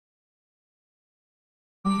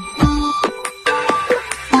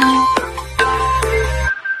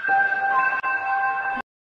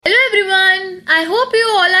I hope you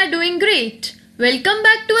all are doing great. Welcome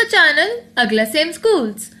back to our channel AglaSem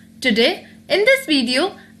Schools. Today in this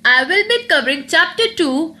video I will be covering chapter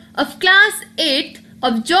 2 of class 8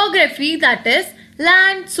 of geography, that is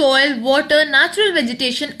land, soil, water, natural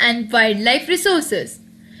vegetation and wildlife resources.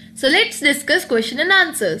 So let's discuss question and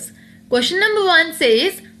answers. Question number 1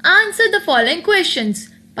 says answer the following questions.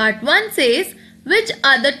 Part 1 says which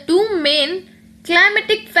are the two main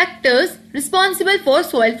climatic factors responsible for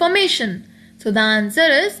soil formation? So the answer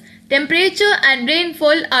is temperature and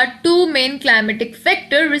rainfall are two main climatic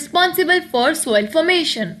factors responsible for soil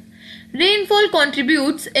formation. Rainfall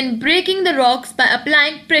contributes in breaking the rocks by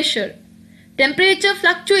applying pressure. Temperature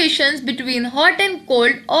fluctuations between hot and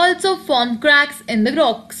cold also form cracks in the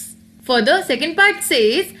rocks. Further, second part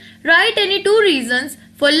says write any two reasons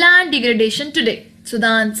for land degradation today. So the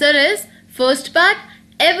answer is first part,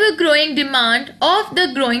 ever-growing demand of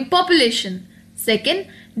the growing population. Second,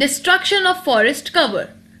 destruction of forest cover.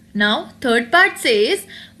 Now, third part says,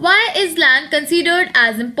 why is land considered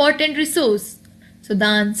as important resource? So the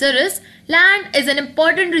answer is, land is an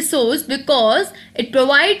important resource because it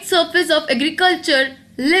provides surface of agriculture,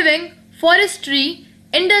 living, forestry,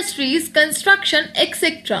 industries, construction,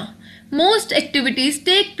 etc. Most activities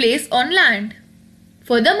take place on land.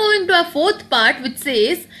 Further, moving to our fourth part, which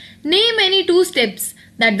says, name any two steps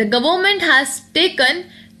that the government has taken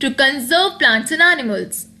to conserve plants and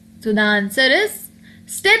animals. So the answer is,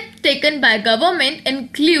 steps taken by government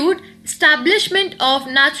include establishment of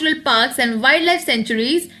natural parks and wildlife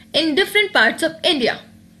sanctuaries in different parts of India.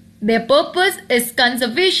 Their purpose is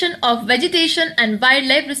conservation of vegetation and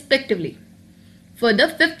wildlife respectively. Further,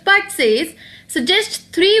 fifth part says,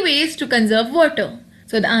 suggest three ways to conserve water.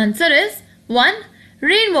 So the answer is 1.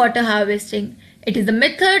 Rainwater harvesting. It is a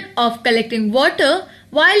method of collecting water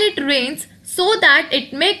while it rains so that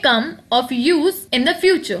it may come of use in the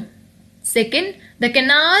future. Second, the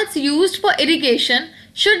canals used for irrigation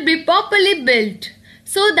should be properly built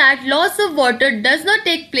so that loss of water does not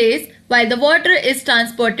take place while the water is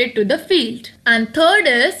transported to the field. And third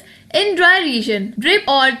is, in dry region, drip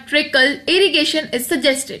or trickle irrigation is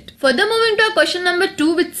suggested. Further, moving to question number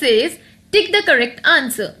 2, which says, tick the correct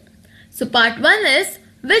answer. So part 1 is,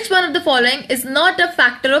 which one of the following is not a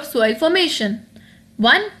factor of soil formation?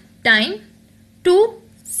 1. Time. 2.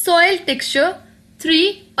 Soil texture.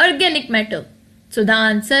 3. Organic matter. So the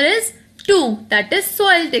answer is 2, that is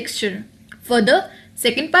soil texture. Further,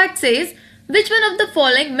 second part says, which one of the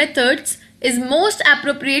following methods is most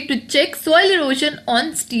appropriate to check soil erosion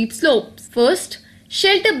on steep slopes? First,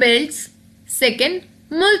 shelter belts. Second,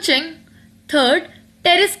 mulching. Third,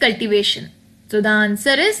 terrace cultivation. So the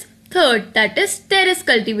answer is third, that is terrace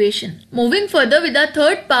cultivation. Moving further with the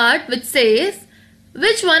third part, which says,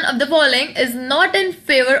 which one of the following is not in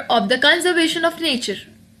favor of the conservation of nature?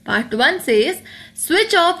 Part 1 says,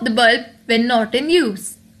 switch off the bulb when not in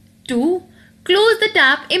use. 2. Close the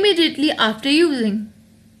tap immediately after using.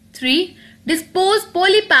 3. Dispose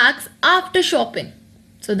polypacks after shopping.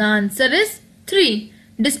 So the answer is 3.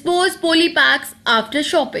 Dispose polypacks after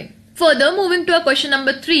shopping. Further, moving to a question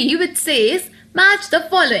number 3, which says, match the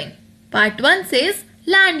following. Part 1 says,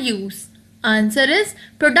 land use. Answer is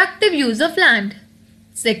productive use of land.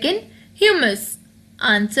 Second, humus.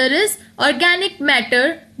 Answer is organic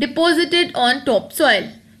matter deposited on topsoil.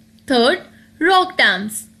 Third, rock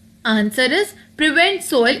dams. Answer is prevent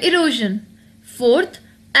soil erosion. Fourth,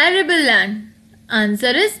 arable land.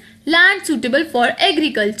 Answer is land suitable for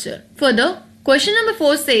agriculture. Further, question number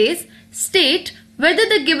 4 says, state whether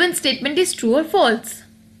the given statement is true or false.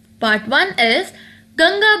 Part 1 is,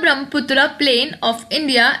 Ganga-Brahmaputra plain of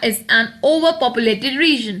India is an overpopulated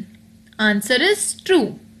region. Answer is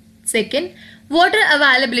true. Second, water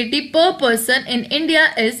availability per person in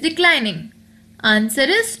India is declining. Answer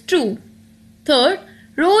is true. Third,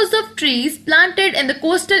 rows of trees planted in the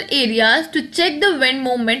coastal areas to check the wind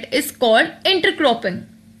movement is called intercropping.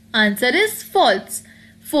 Answer is false.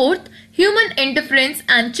 Fourth, human interference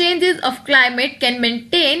and changes of climate can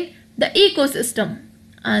maintain the ecosystem.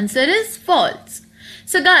 Answer is false.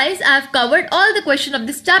 So guys, I have covered all the questions of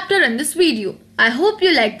this chapter in this video. I hope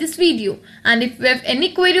you liked this video, and if you have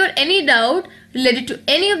any query or any doubt related to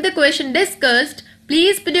any of the questions discussed,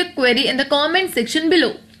 please put your query in the comment section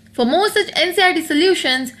below. For more such NCERT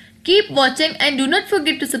solutions, keep watching and do not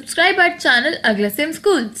forget to subscribe our channel AglaSem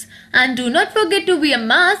Schools. And do not forget to wear a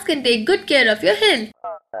mask and take good care of your health.